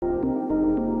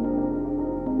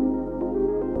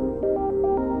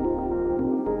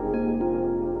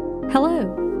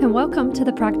and welcome to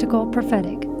the Practical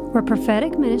Prophetic, where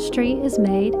prophetic ministry is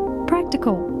made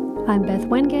practical. I'm Beth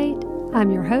Wingate, I'm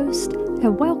your host,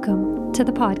 and welcome to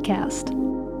the podcast.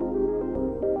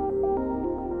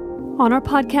 On our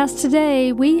podcast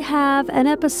today, we have an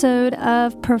episode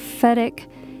of prophetic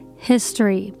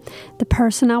history. The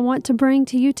person I want to bring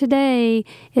to you today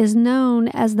is known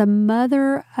as the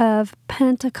mother of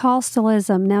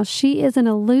Pentecostalism. Now, she is an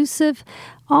elusive,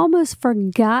 almost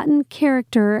forgotten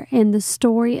character in the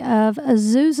story of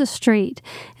Azusa Street.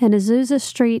 And Azusa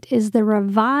Street is the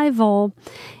revival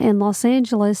in Los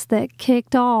Angeles that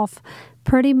kicked off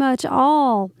pretty much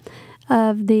all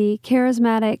of the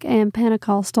charismatic and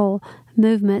Pentecostal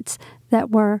movements that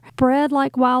were spread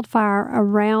like wildfire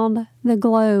around the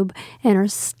globe and are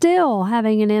still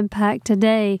having an impact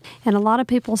today. And a lot of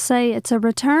people say it's a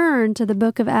return to the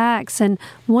book of Acts and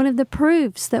one of the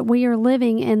proofs that we are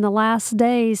living in the last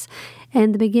days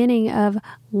and the beginning of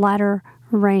latter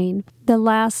rain, the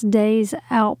last days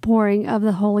outpouring of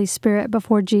the Holy Spirit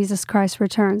before Jesus Christ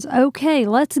returns. Okay,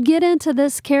 let's get into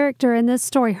this character in this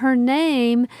story. Her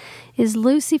name is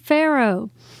Lucy Farrow.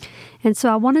 And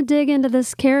so I want to dig into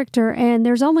this character, and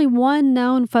there's only one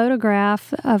known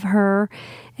photograph of her,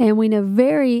 and we know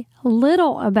very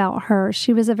little about her.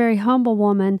 She was a very humble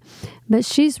woman, but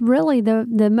she's really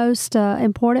the most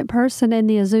important person in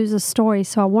the Azusa story.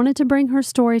 So I wanted to bring her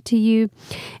story to you,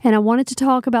 and I wanted to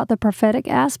talk about the prophetic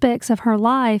aspects of her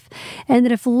life, and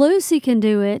that if Lucy can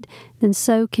do it, then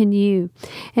so can you.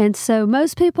 And so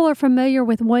most people are familiar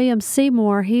with William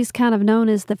Seymour. He's kind of known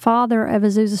as the father of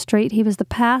Azusa Street. He was the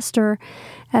pastor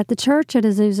at the church at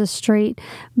Azusa Street,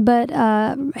 but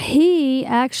he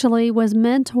actually was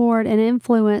mentored and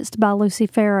influenced by Lucy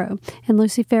Farrow. And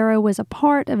Lucy Farrow was a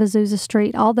part of Azusa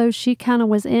Street, although she kind of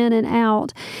was in and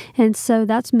out. And so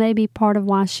that's maybe part of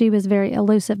why she was very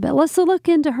elusive. But let's look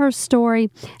into her story.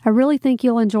 I really think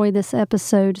you'll enjoy this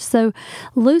episode. So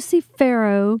Lucy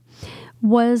Farrow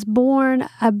was born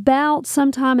about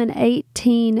sometime in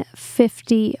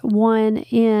 1851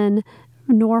 in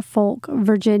Norfolk,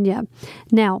 Virginia.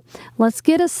 Now, let's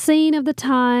get a scene of the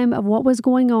time of what was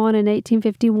going on in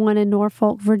 1851 in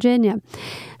Norfolk, Virginia.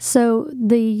 So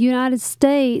the United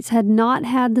States had not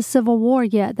had the Civil War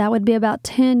yet. That would be about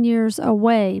 10 years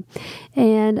away.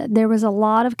 And there was a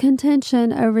lot of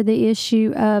contention over the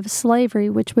issue of slavery,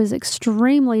 which was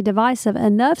extremely divisive,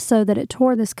 enough so that it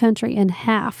tore this country in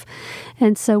half.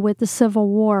 And so with the Civil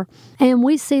War. And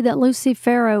we see that Lucy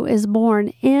Farrow is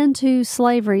born into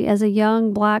slavery as a young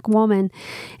black woman.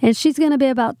 And she's going to be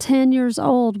about 10 years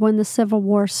old when the Civil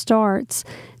War starts.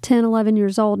 10, 11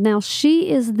 years old. Now, she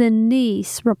is the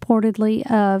niece, reportedly,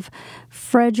 of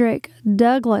Frederick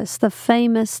Douglass, the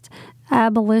famous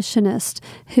abolitionist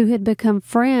who had become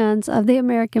friends of the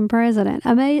American president.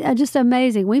 Just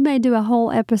amazing. We may do a whole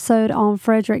episode on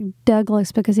Frederick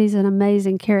Douglass because he's an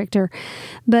amazing character.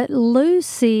 But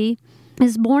Lucy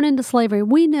is born into slavery.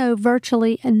 We know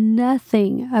virtually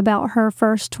nothing about her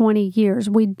first 20 years.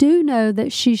 We do know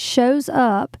that she shows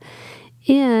up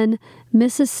in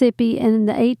Mississippi in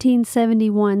the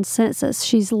 1871 census.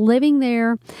 She's living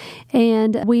there,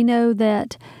 and we know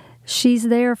that she's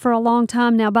there for a long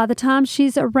time now. By the time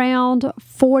she's around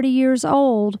 40 years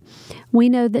old, we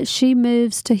know that she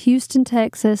moves to Houston,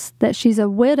 Texas, that she's a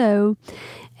widow,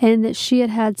 and that she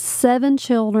had 7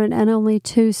 children and only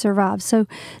 2 survived. So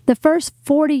the first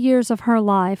 40 years of her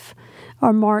life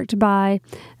are marked by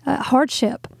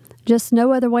hardship. Just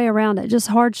no other way around it, just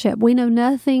hardship. We know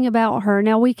nothing about her.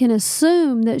 Now, we can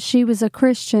assume that she was a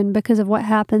Christian because of what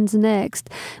happens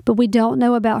next, but we don't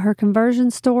know about her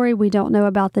conversion story. We don't know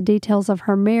about the details of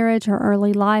her marriage, her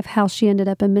early life, how she ended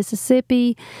up in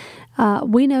Mississippi.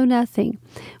 We know nothing.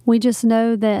 We just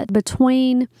know that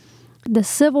between the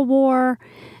Civil War,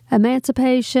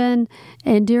 emancipation,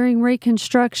 and during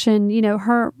Reconstruction,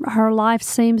 her life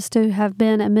seems to have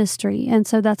been a mystery. And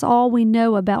so that's all we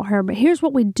know about her. But here's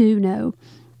what we do know.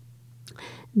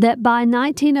 That by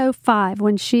 1905,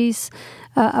 when she's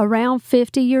around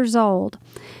 50 years old,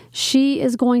 she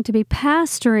is going to be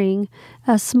pastoring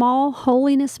a small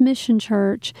holiness mission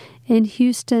church in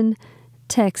Houston,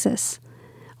 Texas.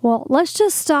 Well, let's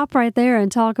just stop right there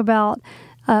and talk about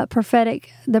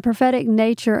the prophetic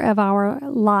nature of our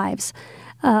lives.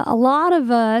 A lot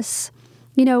of us,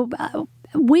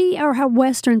 we are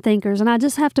Western thinkers, and I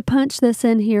just have to punch this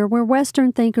in here. We're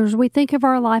Western thinkers. We think of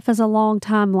our life as a long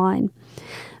timeline.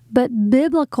 But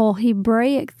biblical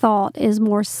Hebraic thought is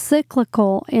more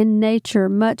cyclical in nature,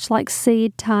 much like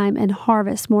seed time and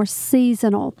harvest, more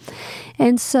seasonal.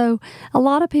 And so a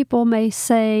lot of people may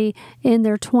say in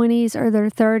their 20s or their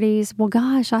 30s, well,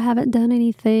 gosh, I haven't done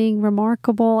anything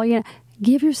remarkable.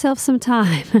 Give yourself some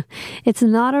time. It's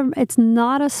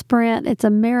not a sprint. It's a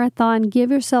marathon.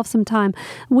 Give yourself some time.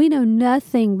 We know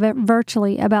nothing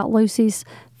virtually about Lucy's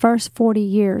first 40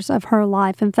 years of her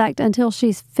life. In fact, until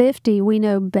she's 50, we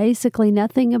know basically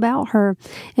nothing about her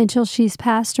until she's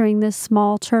pastoring this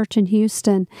small church in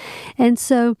Houston. And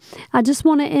so I just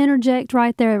want to interject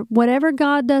right there. Whatever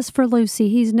God does for Lucy,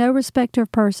 He's no respecter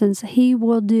of persons. He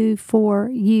will do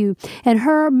for you. And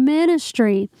her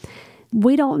ministry,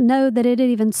 we don't know that it had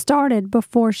even started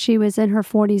before she was in her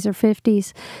 40s or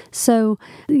 50s. So,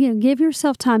 give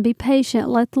yourself time. Be patient.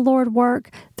 Let the Lord work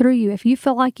through you. If you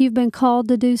feel like you've been called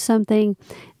to do something,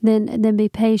 then be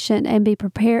patient and be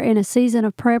prepared in a season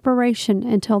of preparation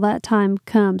until that time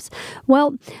comes.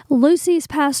 Well, Lucy's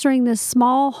pastoring this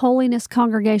small holiness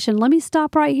congregation. Let me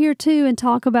stop right here, too, and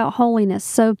talk about holiness.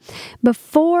 So,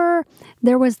 before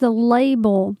there was the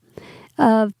label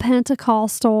of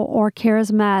Pentecostal or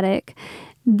charismatic,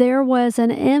 there was an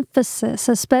emphasis,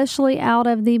 especially out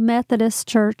of the Methodist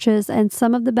churches and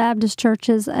some of the Baptist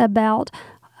churches, about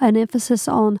an emphasis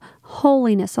on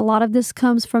holiness. A lot of this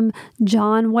comes from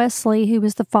John Wesley, who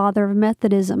was the father of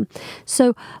Methodism.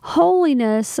 So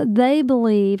holiness, they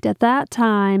believed at that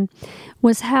time,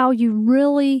 was how you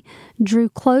really drew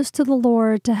close to the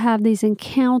Lord to have these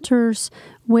encounters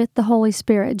with the Holy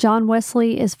Spirit. John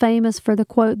Wesley is famous for the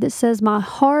quote that says, "My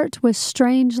heart was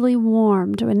strangely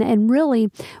warmed." And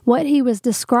really, what he was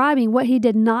describing, what he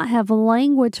did not have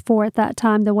language for at that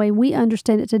time, the way we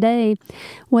understand it today,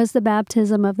 was the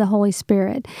baptism of the Holy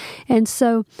Spirit. And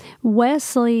so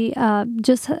Wesley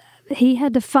he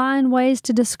had to find ways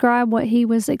to describe what he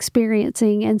was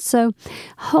experiencing. And so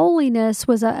holiness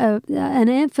was an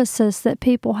emphasis that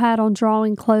people had on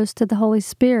drawing close to the Holy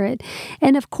Spirit.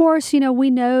 And of course, we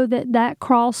know that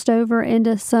crossed over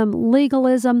into some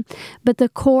legalism, but the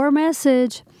core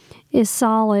message is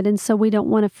solid, and so we don't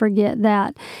want to forget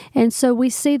that. And so we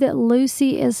see that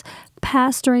Lucy is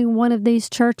pastoring one of these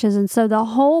churches. And so the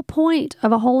whole point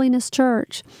of a holiness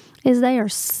church is they are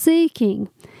seeking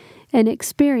an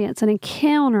experience, an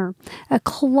encounter, a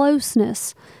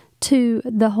closeness to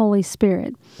the Holy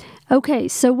Spirit. Okay,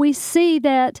 so we see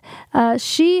that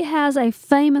she has a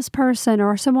famous person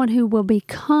or someone who will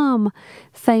become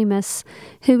famous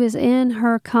who is in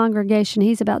her congregation.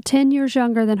 He's about 10 years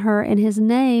younger than her, and his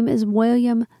name is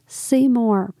William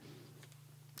Seymour.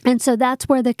 And so that's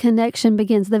where the connection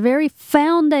begins, the very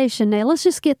foundation. Now, let's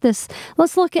just get this.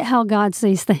 Let's look at how God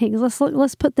sees things.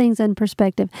 Let's put things in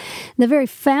perspective. The very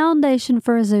foundation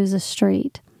for Azusa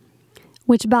Street,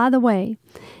 which, by the way,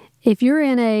 if you're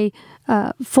in a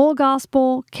full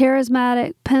gospel,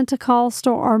 charismatic,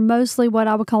 Pentecostal, or mostly what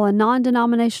I would call a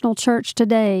non-denominational church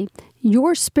today,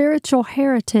 your spiritual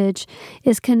heritage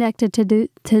is connected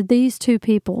to these two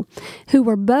people who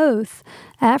were both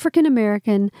African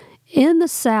American in the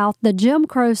South, the Jim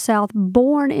Crow South,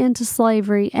 born into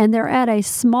slavery, and they're at a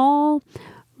small,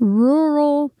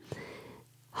 rural,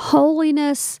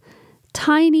 holiness,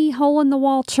 tiny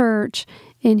hole-in-the-wall church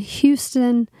in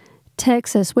Houston,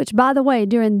 Texas, which, by the way,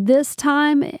 during this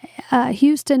time,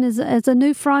 Houston is a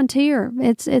new frontier.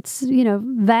 It's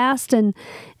vast and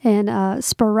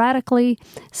sporadically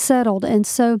settled. And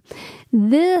so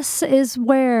this is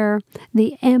where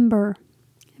the ember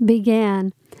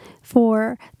began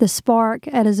for the spark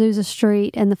at Azusa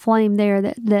Street and the flame there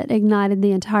that ignited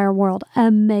the entire world.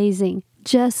 Amazing.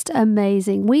 Just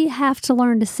amazing. We have to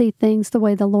learn to see things the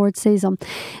way the Lord sees them.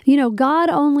 God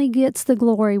only gets the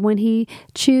glory when He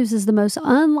chooses the most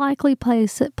unlikely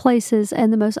places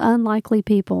and the most unlikely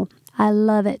people. I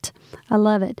love it. I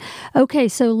love it. Okay,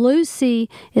 so Lucy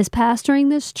is pastoring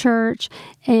this church,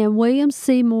 and William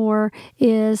Seymour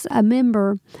is a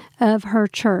member of her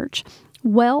church.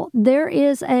 Well, there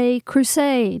is a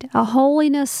crusade, a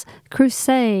holiness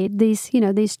crusade.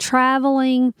 These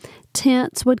traveling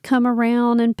tents would come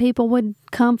around, and people would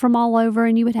come from all over,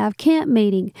 and you would have camp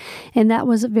meeting. And that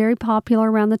was very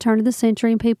popular around the turn of the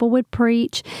century, and people would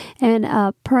preach and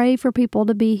pray for people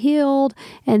to be healed,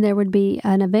 and there would be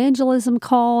an evangelism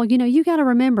call. You got to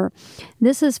remember,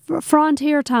 this is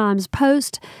frontier times,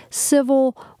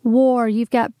 post-Civil War. You've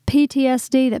got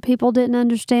PTSD that people didn't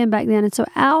understand back then. And so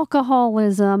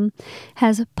alcoholism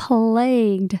has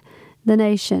plagued the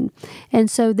nation. And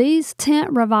so these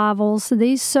tent revivals,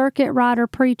 these circuit rider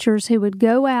preachers who would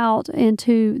go out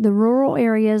into the rural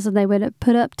areas and they would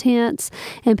put up tents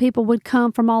and people would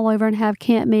come from all over and have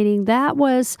camp meeting, that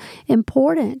was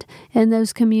important in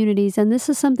those communities. And this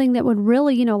is something that would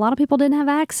really, a lot of people didn't have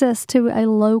access to a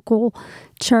local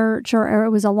church, or it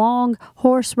was a long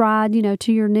horse ride,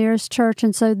 to your nearest church.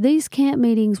 And so these camp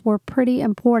meetings were pretty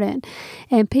important.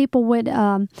 And people would,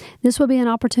 this would be an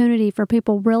opportunity for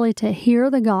people really to hear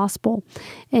the gospel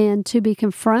and to be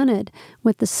confronted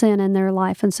with the sin in their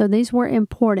life. And so these were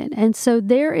important. And so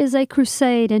there is a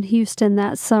crusade in Houston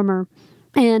that summer.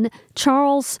 And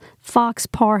Charles Fox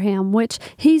Parham, which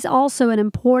he's also an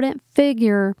important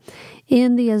figure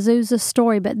in the Azusa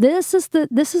story, but this is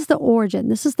the origin,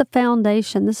 this is the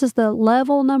foundation, this is the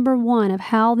level number one of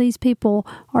how these people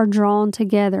are drawn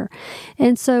together.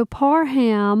 And so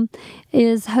Parham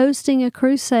is hosting a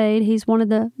crusade. He's one of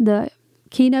the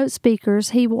keynote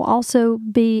speakers. He will also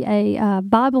be a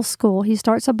Bible school. He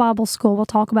starts a Bible school. We'll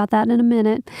talk about that in a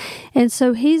minute. And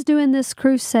so he's doing this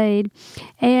crusade,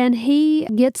 and he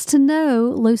gets to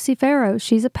know Lucy Farrow.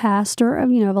 She's a pastor of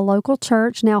a local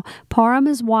church. Now, Parham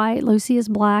is white, Lucy is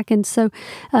black, and so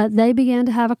they began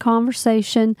to have a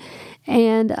conversation,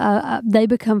 and they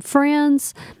become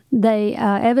friends. They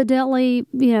evidently,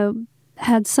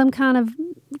 had some kind of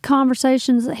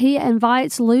conversations. He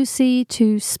invites Lucy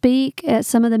to speak at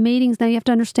some of the meetings. Now, you have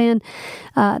to understand,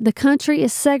 the country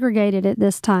is segregated at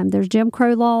this time. There's Jim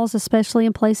Crow laws, especially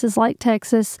in places like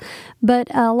Texas.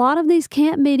 But a lot of these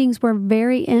camp meetings were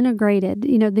very integrated.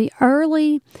 The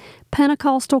early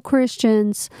Pentecostal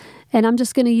Christians, and I'm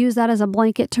just going to use that as a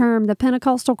blanket term, the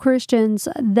Pentecostal Christians,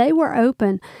 they were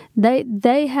open.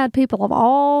 They had people of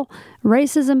all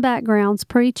races and backgrounds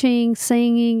preaching,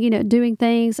 singing, doing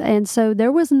things. And so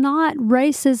there was not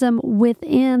racism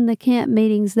within the camp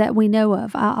meetings that we know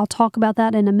of. I'll talk about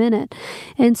that in a minute.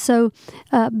 And so,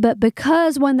 but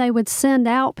because when they would send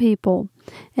out people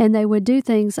and they would do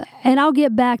things, and I'll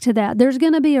get back to that, there's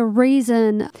going to be a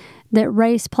reason that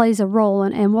race plays a role,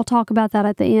 and we'll talk about that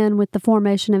at the end with the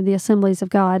formation of the Assemblies of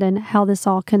God and how this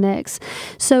all connects.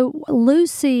 So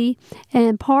Lucy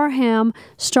and Parham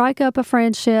strike up a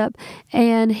friendship,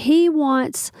 and he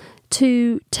wants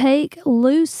to take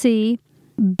Lucy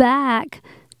back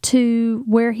to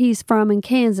where he's from in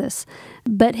Kansas.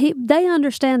 But they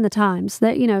understand the times,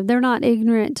 that they're not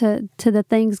ignorant to the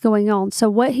things going on. So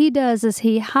what he does is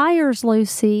he hires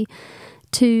Lucy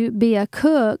to be a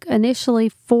cook initially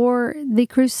for the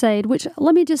crusade, which,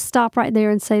 let me just stop right there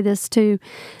and say this too.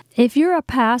 If you're a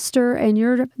pastor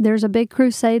and there's a big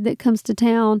crusade that comes to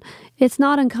town, it's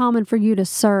not uncommon for you to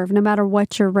serve, no matter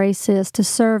what your race is, to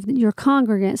serve your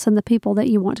congregants and the people that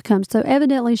you want to come. So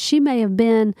evidently she may have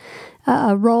been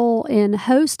a role in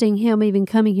hosting him even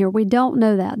coming here. We don't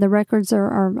know that. The records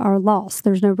are lost.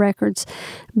 There's no records.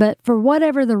 But for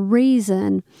whatever the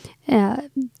reason, and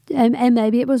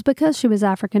maybe it was because she was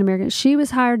African American, she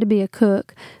was hired to be a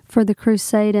cook for the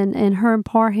crusade, and her and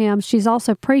Parham, she's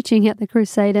also preaching at the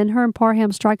crusade, and her and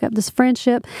Parham strike up this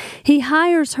friendship. He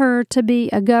hires her to be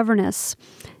a governess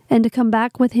and to come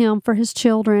back with him for his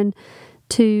children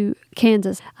to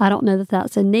Kansas. I don't know that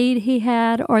that's a need he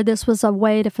had, or this was a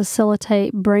way to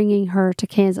facilitate bringing her to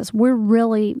Kansas. We're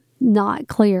really not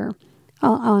clear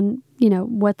on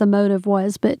what the motive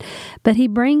was, but he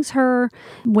brings her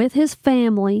with his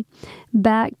family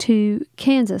back to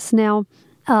Kansas. Now,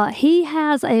 he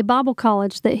has a Bible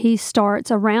college that he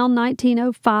starts around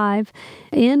 1905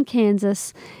 in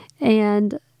Kansas,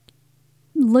 and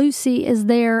Lucy is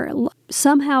there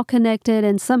somehow connected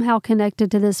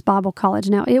to this Bible college.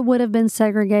 Now, it would have been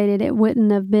segregated. It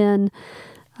wouldn't have been,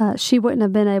 she wouldn't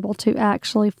have been able to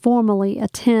actually formally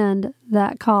attend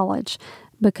that college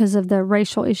because of the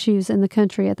racial issues in the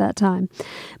country at that time.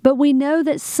 But we know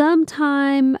that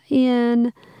sometime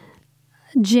in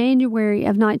January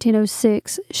of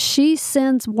 1906, she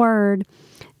sends word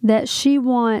that she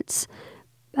wants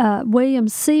William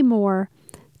Seymour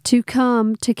to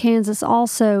come to Kansas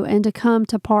also, and to come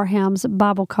to Parham's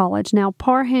Bible College. Now,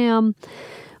 Parham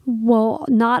will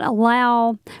not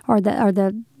allow, or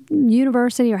the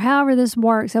university, or however this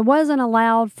works, it wasn't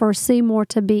allowed for Seymour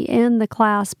to be in the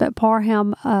class, but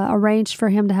Parham arranged for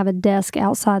him to have a desk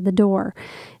outside the door.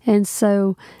 And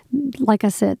so, like I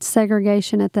said,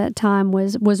 segregation at that time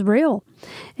was real.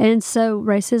 And so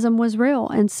racism was real.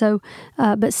 And so,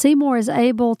 but Seymour is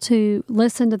able to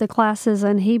listen to the classes,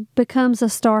 and he becomes a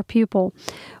star pupil.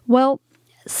 Well,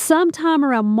 sometime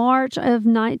around March of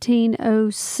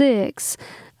 1906,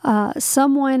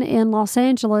 someone in Los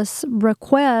Angeles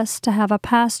requests to have a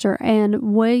pastor,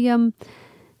 and William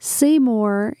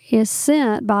Seymour is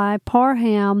sent by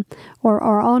Parham, or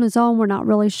on his own, we're not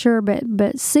really sure,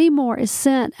 but Seymour is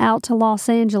sent out to Los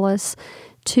Angeles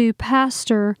to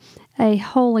pastor a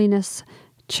holiness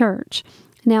church.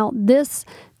 Now, this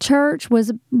church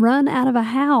was run out of a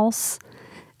house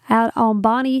out on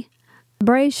Bonnie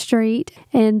Bray Street,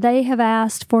 and they have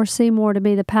asked for Seymour to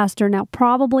be the pastor. Now,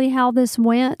 probably how this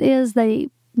went is they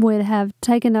would have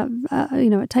taken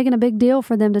a big deal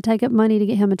for them to take up money to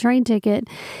get him a train ticket,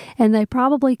 and they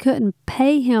probably couldn't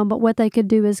pay him, but what they could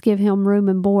do is give him room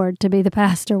and board to be the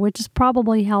pastor, which is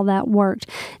probably how that worked.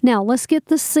 Now, let's get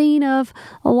the scene of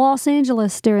Los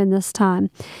Angeles during this time.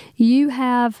 You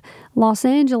have Los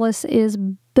Angeles is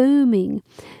booming.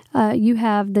 You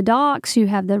have the docks, you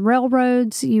have the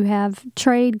railroads, you have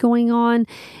trade going on,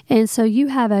 and so you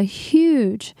have a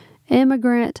huge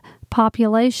immigrant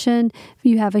population.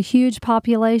 You have a huge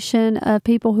population of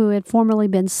people who had formerly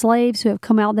been slaves who have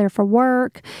come out there for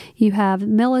work. You have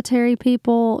military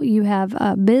people. You have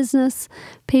business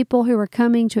people who are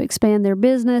coming to expand their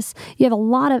business. You have a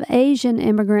lot of Asian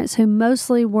immigrants who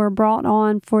mostly were brought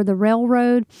on for the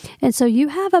railroad. And so you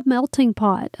have a melting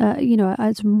pot.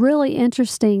 It's really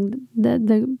interesting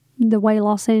the way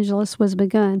Los Angeles was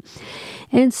begun.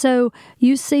 And so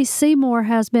you see Seymour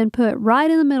has been put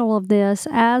right in the middle of this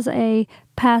as a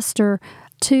pastor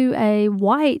to a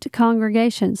white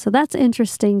congregation. So that's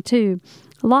interesting too.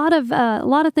 A lot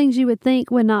of things you would think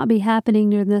would not be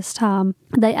happening during this time,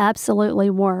 they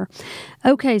absolutely were.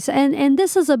 Okay, so and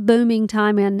this is a booming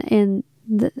time in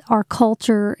our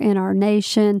culture and our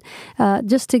nation.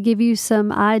 Just to give you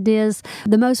some ideas,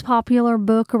 the most popular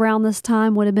book around this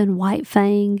time would have been White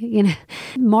Fang.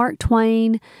 Mark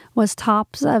Twain was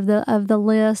tops of the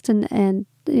list, and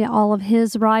all of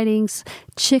his writings.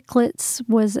 Chiclets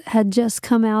had just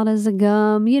come out as a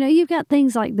gum. You've got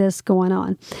things like this going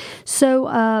on.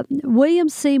 So William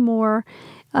Seymour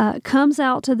comes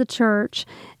out to the church,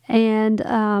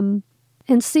 and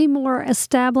Seymour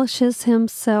establishes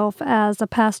himself as a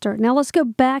pastor. Now let's go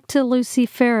back to Lucy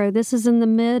Farrow. This is in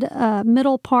the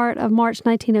middle part of March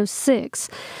 1906.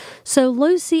 So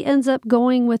Lucy ends up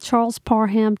going with Charles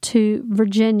Parham to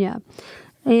Virginia,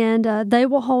 and they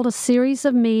will hold a series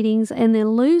of meetings, and then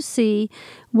Lucy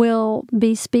will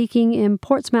be speaking in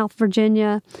Portsmouth,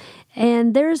 Virginia.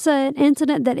 And there's an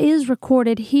incident that is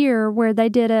recorded here where they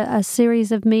did a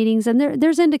series of meetings, and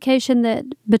there's indication that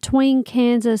between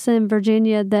Kansas and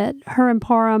Virginia that her and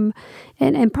Parham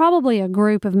and probably a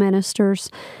group of ministers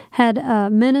had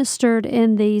ministered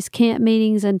in these camp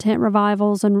meetings and tent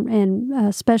revivals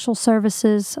and special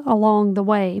services along the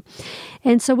way.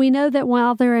 And so we know that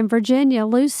while they're in Virginia,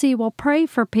 Lucy will pray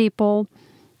for people,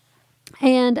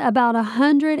 and about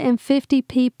 150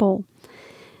 people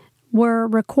were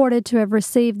recorded to have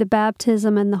received the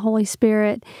baptism and the Holy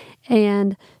Spirit,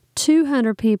 and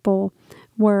 200 people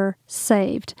were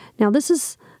saved. Now, this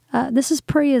is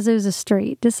pre-Azusa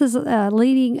Street. This is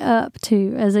leading up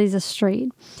to Azusa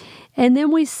Street. And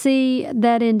then we see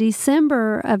that in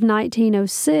December of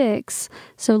 1906,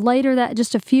 so later, that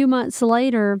just a few months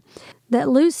later, that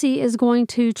Lucy is going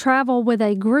to travel with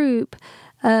a group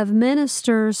of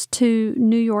ministers to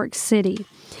New York City.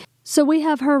 So we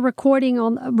have her recorded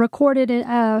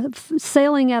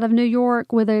sailing out of New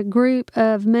York with a group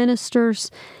of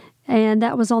ministers, and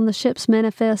that was on the ship's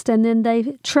manifest. And then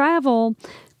they travel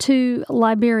to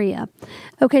Liberia.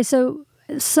 Okay, so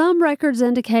some records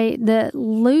indicate that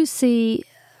Lucy,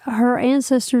 her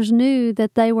ancestors knew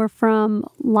that they were from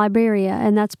Liberia,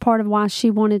 and that's part of why she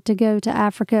wanted to go to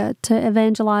Africa to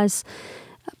evangelize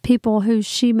people who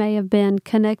she may have been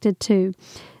connected to,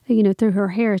 through her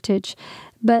heritage.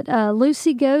 But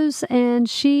Lucy goes and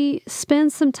she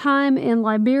spends some time in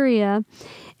Liberia,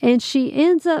 and she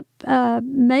ends up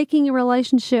making a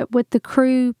relationship with the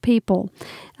Kru people,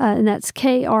 and that's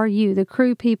KRU, the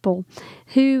Kru people,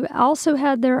 who also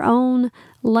had their own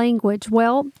language.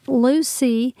 Well,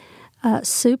 Lucy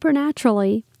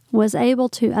supernaturally was able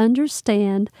to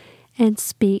understand and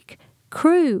speak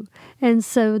Kru. And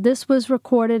so this was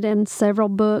recorded in several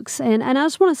books. And I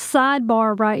just want to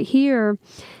sidebar right here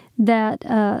that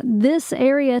this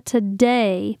area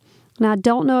today, and I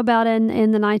don't know about in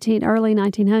the early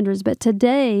 1900s, but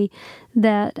today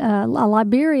that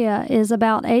Liberia is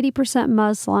about 80%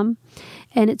 Muslim,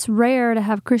 and it's rare to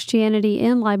have Christianity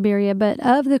in Liberia. But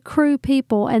of the Kru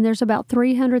people, and there's about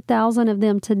 300,000 of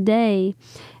them today,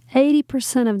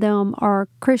 80% of them are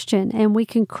Christian, and we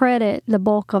can credit the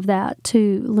bulk of that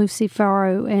to Lucy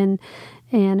Farrow and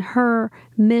her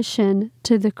mission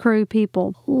to the Kru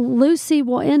people. Lucy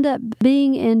will end up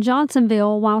being in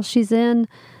Johnsonville while she's in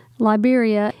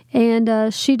Liberia,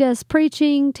 and she does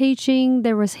preaching, teaching.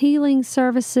 There was healing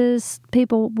services.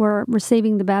 People were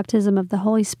receiving the baptism of the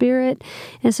Holy Spirit,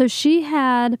 and so she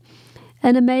had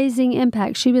an amazing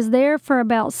impact. She was there for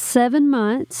about 7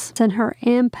 months, and her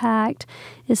impact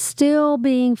is still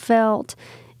being felt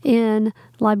in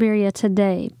Liberia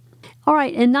today. All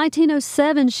right, in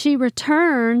 1907, she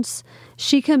returns.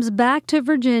 She comes back to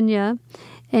Virginia,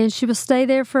 and she will stay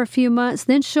there for a few months.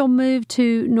 Then she'll move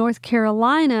to North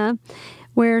Carolina,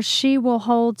 where she will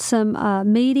hold some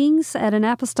meetings at an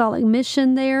apostolic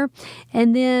mission there.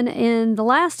 And then in the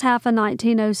last half of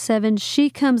 1907,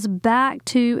 she comes back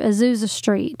to Azusa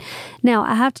Street. Now,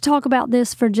 I have to talk about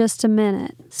this for just a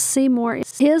minute. Seymour,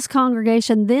 his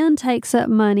congregation then takes up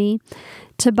money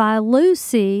to buy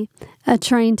Lucy a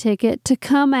train ticket to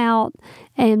come out,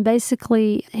 and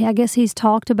basically, I guess he's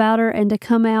talked about her, and to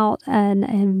come out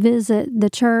and visit the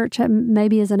church,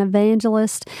 maybe as an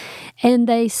evangelist. And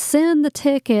they send the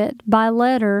ticket by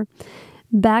letter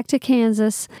back to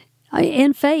Kansas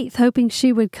in faith, hoping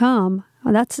she would come.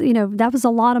 That was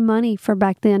a lot of money for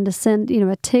back then to send,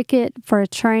 a ticket for a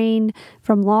train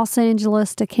from Los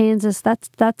Angeles to Kansas.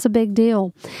 That's a big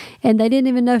deal. And they didn't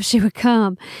even know if she would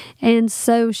come. And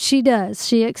so she does.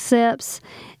 She accepts,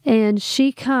 and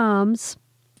she comes.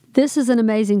 This is an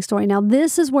amazing story. Now,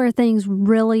 this is where things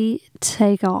really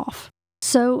take off.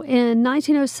 So in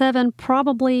 1907,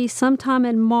 probably sometime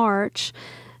in March,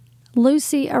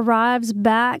 Lucy arrives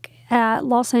back at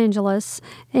Los Angeles,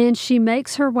 and she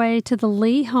makes her way to the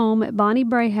Lee home at Bonnie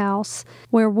Bray House,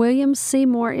 where William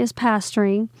Seymour is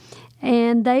pastoring,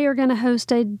 and they are going to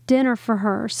host a dinner for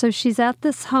her. So she's at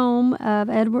this home of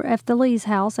Edward Lee's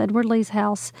house,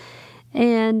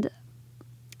 and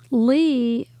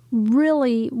Lee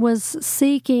really was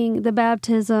seeking the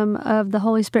baptism of the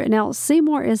Holy Spirit. Now,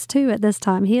 Seymour is too at this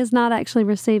time. He has not actually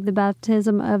received the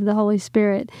baptism of the Holy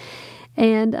Spirit.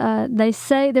 And they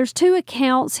say there's two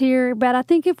accounts here, but I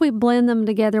think if we blend them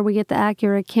together, we get the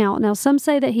accurate account. Now, some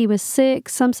say that he was sick.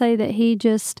 Some say that he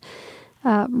just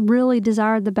really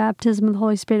desired the baptism of the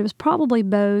Holy Spirit. It was probably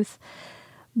both.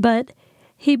 But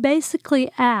he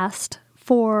basically asked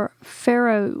for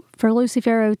Lucy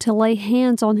Farrow to lay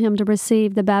hands on him to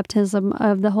receive the baptism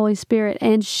of the Holy Spirit.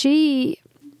 And she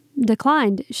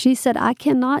declined. She said, "I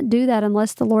cannot do that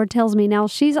unless the Lord tells me." Now,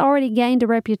 she's already gained a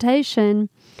reputation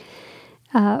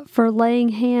for laying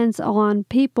hands on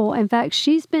people. In fact,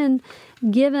 she's been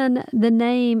given the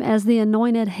name as the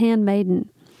Anointed Handmaiden.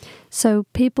 So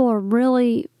people are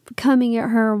really coming at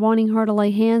her, wanting her to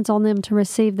lay hands on them to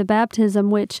receive the baptism,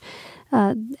 which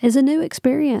is a new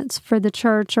experience for the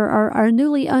church, or a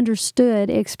newly understood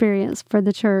experience for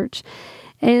the church.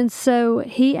 And so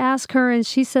he asked her, and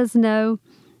she says no.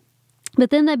 But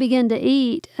then they began to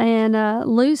eat, and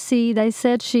Lucy, they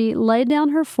said she laid down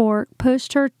her fork,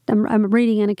 pushed her, I'm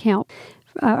reading an account,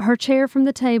 her chair from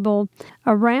the table,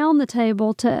 around the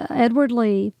table to Edward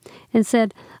Lee, and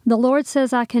said, "The Lord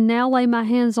says I can now lay my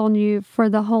hands on you for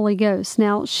the Holy Ghost."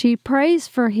 Now, she prays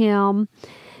for him.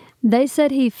 They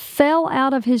said he fell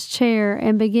out of his chair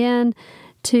and began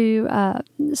to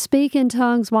speak in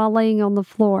tongues while laying on the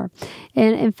floor.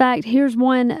 And in fact, here's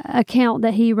one account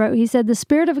that he wrote. He said, "The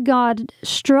Spirit of God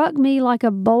struck me like a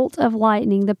bolt of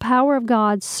lightning. The power of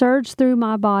God surged through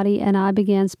my body, and I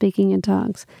began speaking in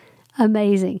tongues."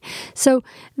 Amazing. So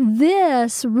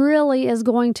this really is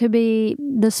going to be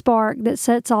the spark that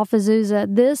sets off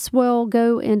Azusa. This will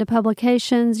go into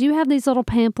publications. You have these little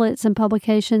pamphlets and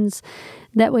publications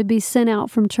that would be sent out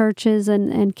from churches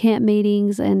and camp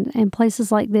meetings and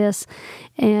places like this.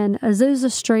 And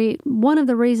Azusa Street, one of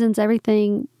the reasons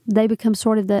they become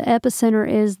sort of the epicenter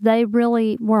is they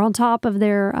really were on top of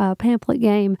their pamphlet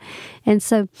game. And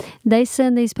so they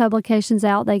send these publications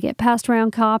out. They get passed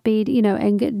around, copied,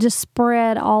 and get just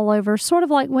spread all over, sort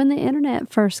of like when the internet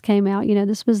first came out.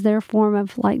 This was their form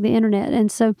of like the internet.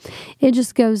 And so it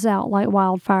just goes out like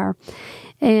wildfire.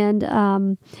 And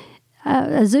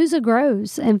Azusa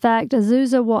grows. In fact,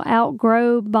 Azusa will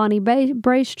outgrow Bonnie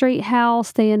Bray Street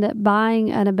house. They end up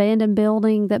buying an abandoned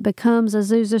building that becomes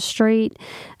Azusa Street.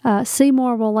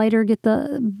 Seymour will later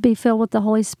be filled with the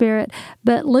Holy Spirit.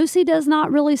 But Lucy does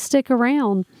not really stick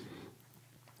around.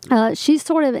 She's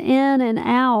sort of in and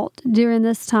out during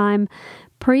this time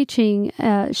preaching.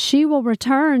 She will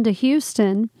return to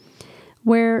Houston,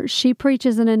 where she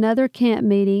preaches in another camp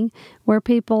meeting where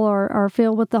people are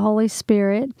filled with the Holy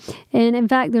Spirit. And in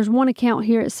fact, there's one account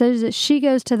here. It says that she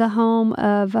goes to the home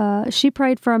of, she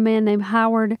prayed for a man named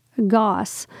Howard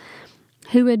Goss,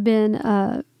 who had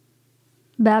been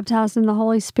baptized in the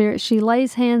Holy Spirit. She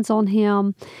lays hands on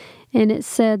him, and it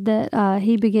said that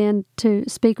he began to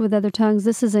speak with other tongues.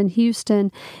 This is in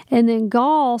Houston. And then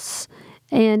Goss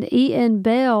and Ian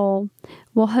Bell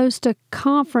will host a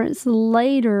conference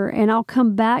later, and I'll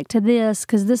come back to this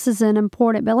because this is an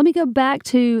important. But let me go back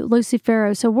to Lucy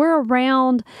Farrow. So we're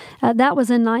around, that was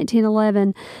in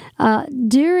 1911.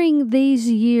 During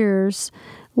these years,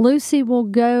 Lucy will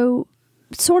go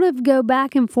sort of go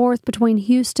back and forth between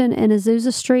Houston and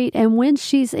Azusa Street. And when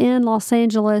she's in Los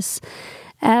Angeles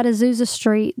at Azusa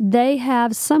Street, they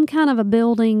have some kind of a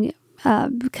building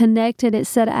connected. It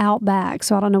said Outback,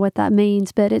 so I don't know what that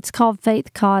means, but it's called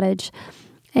Faith Cottage.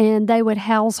 And they would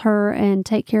house her and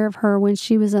take care of her when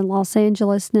she was in Los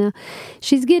Angeles. Now,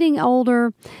 she's getting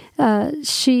older.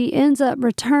 She ends up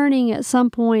returning at some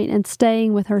point and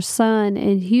staying with her son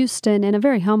in Houston in a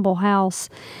very humble house.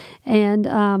 And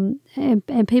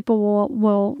people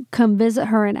will come visit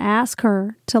her and ask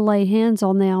her to lay hands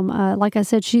on them. Like I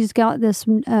said, she's got this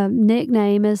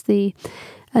nickname as the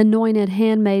Anointed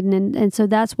Handmaiden, and so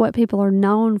that's what people are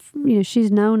known,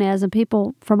 she's known as, and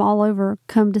people from all over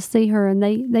come to see her, and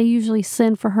they usually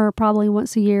send for her probably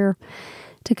once a year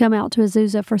to come out to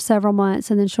Azusa for several months,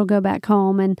 and then she'll go back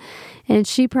home, and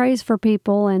she prays for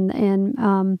people,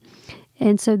 and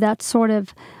so that's sort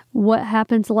of what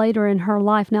happens later in her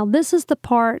life. Now, this is the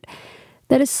part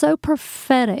that is so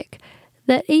prophetic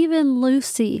that even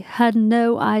Lucy had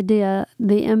no idea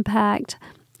the impact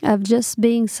of just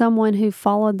being someone who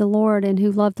followed the Lord and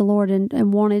who loved the Lord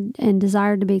and wanted and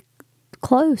desired to be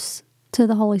close to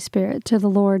the Holy Spirit, to the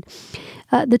Lord.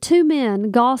 The two men,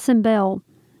 Goss and Bell,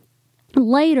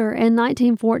 later in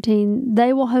 1914,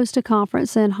 they will host a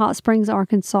conference in Hot Springs,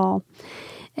 Arkansas.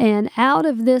 And out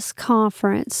of this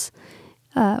conference,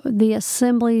 the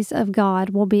Assemblies of God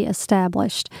will be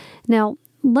established. Now,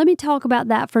 let me talk about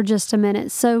that for just a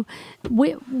minute. So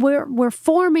we're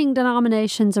forming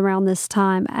denominations around this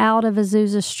time out of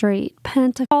Azusa Street.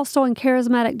 Pentecostal and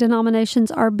charismatic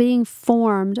denominations are being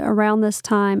formed around this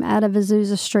time out of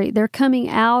Azusa Street. They're coming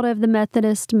out of the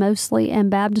Methodist mostly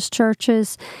and Baptist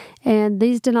churches, and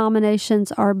these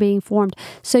denominations are being formed.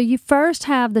 So you first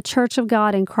have the Church of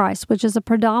God in Christ, which is a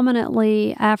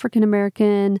predominantly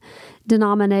African-American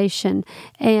denomination.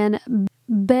 And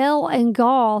Bell and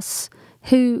Goss,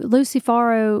 who Lucy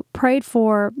Farrow prayed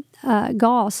for,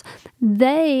 Goss,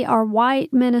 they are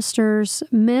white ministers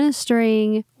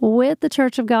ministering with the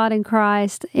Church of God in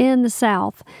Christ in the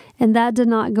South, and that did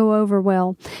not go over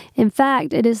well. In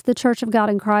fact, it is the Church of God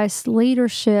in Christ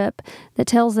leadership that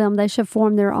tells them they should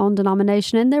form their own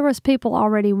denomination, and there was people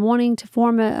already wanting to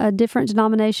form a different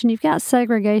denomination. You've got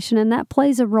segregation, and that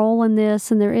plays a role in this,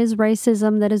 and there is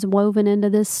racism that is woven into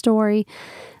this story.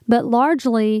 But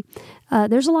largely,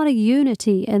 there's a lot of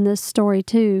unity in this story,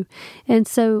 too. And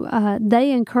so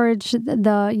they encourage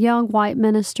the young white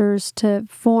ministers to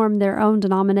form their own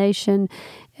denomination,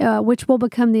 which will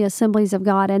become the Assemblies of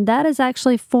God. And that is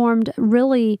actually formed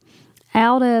really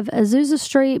out of Azusa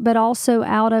Street, but also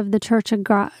out of the Church of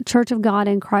God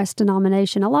in Christ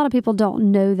denomination. A lot of people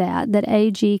don't know that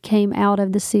AG came out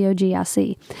of the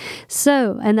COGIC.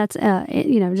 So, and that's,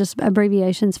 just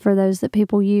abbreviations for those that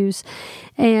people use.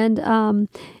 And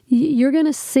you're going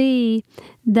to see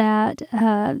that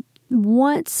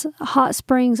once Hot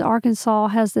Springs, Arkansas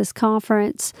has this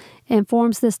conference and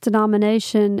forms this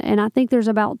denomination, and I think there's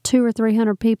about 200 or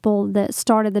 300 people that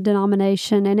started the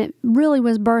denomination, and it really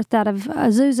was birthed out of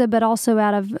Azusa, but also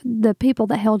out of the people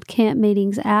that held camp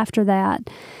meetings after that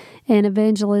and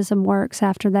evangelism works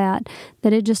after that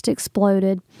it just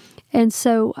exploded. And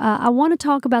so I want to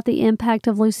talk about the impact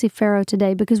of Lucy Farrow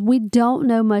today because we don't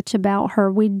know much about her.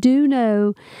 We do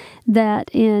know that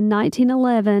in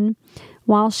 1911,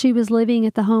 while she was living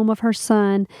at the home of her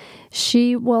son,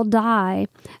 she will die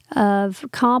of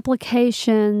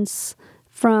complications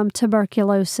from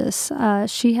tuberculosis.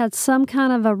 She had some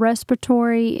kind of a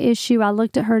respiratory issue. I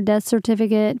looked at her death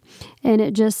certificate, and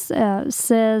it just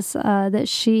says that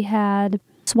she had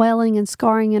swelling and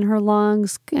scarring in her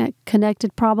lungs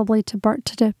connected probably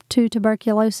to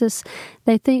tuberculosis.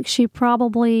 They think she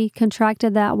probably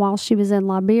contracted that while she was in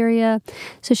Liberia.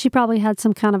 So she probably had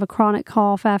some kind of a chronic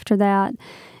cough after that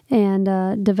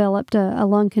and developed a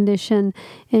lung condition.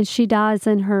 And she dies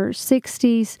in her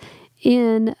 60s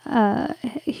in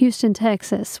Houston,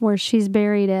 Texas, where she's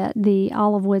buried at the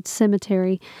Olivewood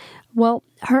Cemetery. Well,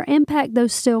 her impact, though,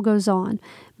 still goes on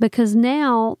because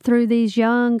now through these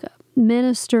young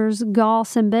ministers,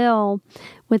 Goss and Bell,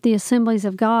 with the Assemblies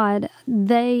of God,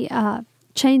 they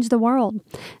change the world.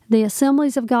 The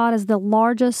Assemblies of God is the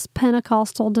largest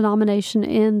Pentecostal denomination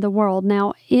in the world.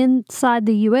 Now, inside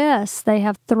the U.S., they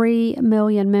have 3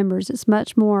 million members. It's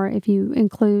much more if you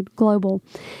include global,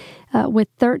 with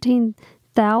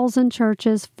 13,000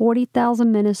 churches,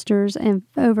 40,000 ministers, and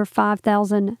over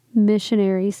 5,000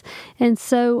 missionaries. And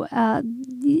so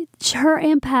her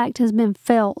impact has been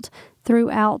felt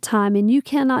throughout time, and you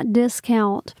cannot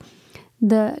discount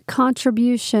the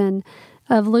contribution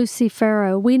of Lucy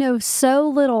Farrow. We know so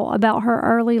little about her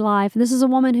early life. This is a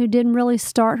woman who didn't really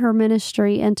start her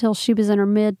ministry until she was in her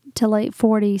mid to late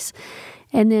 40s.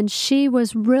 And then she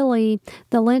was really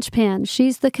the linchpin.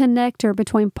 She's the connector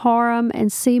between Parham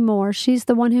and Seymour. She's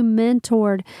the one who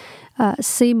mentored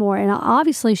Seymour. And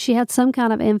obviously she had some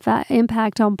kind of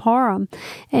impact on Parham.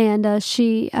 And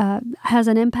she has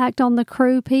an impact on the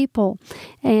Cru people.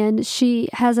 And she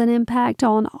has an impact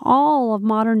on all of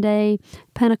modern day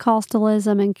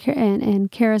Pentecostalism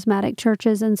and charismatic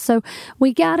churches. And so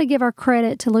we got to give our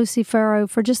credit to Lucy Farrow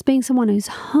for just being someone who's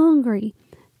hungry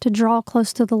to draw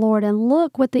close to the Lord. And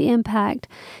look what the impact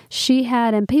she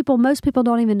had. And most people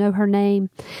don't even know her name.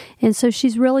 And so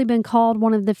she's really been called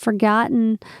one of the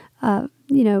forgotten,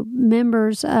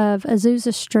 members of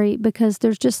Azusa Street, because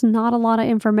there's just not a lot of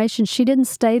information. She didn't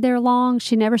stay there long.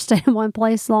 She never stayed in one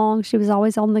place long. She was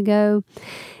always on the go.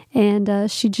 And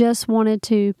she just wanted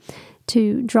to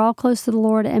draw close to the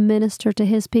Lord and minister to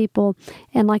His people.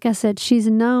 And like I said, she's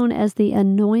known as the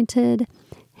anointed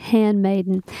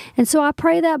handmaiden. And so I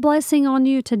pray that blessing on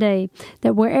you today,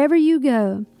 that wherever you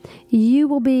go, you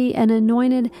will be an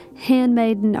anointed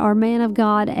handmaiden or man of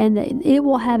God, and that it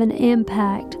will have an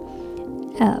impact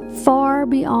far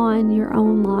beyond your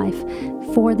own life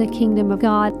for the kingdom of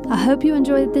God. I hope you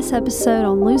enjoyed this episode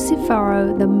on Lucy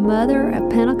Farrow, the mother of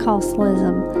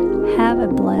Pentecostalism. Have a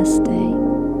blessed day.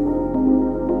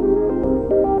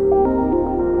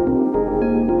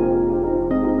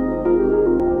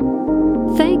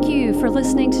 Thank you for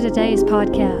listening to today's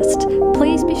podcast.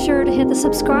 Please be sure to hit the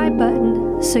subscribe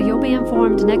button so you'll be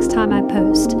informed next time I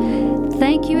post.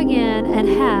 Thank you again, and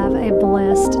have a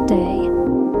blessed day.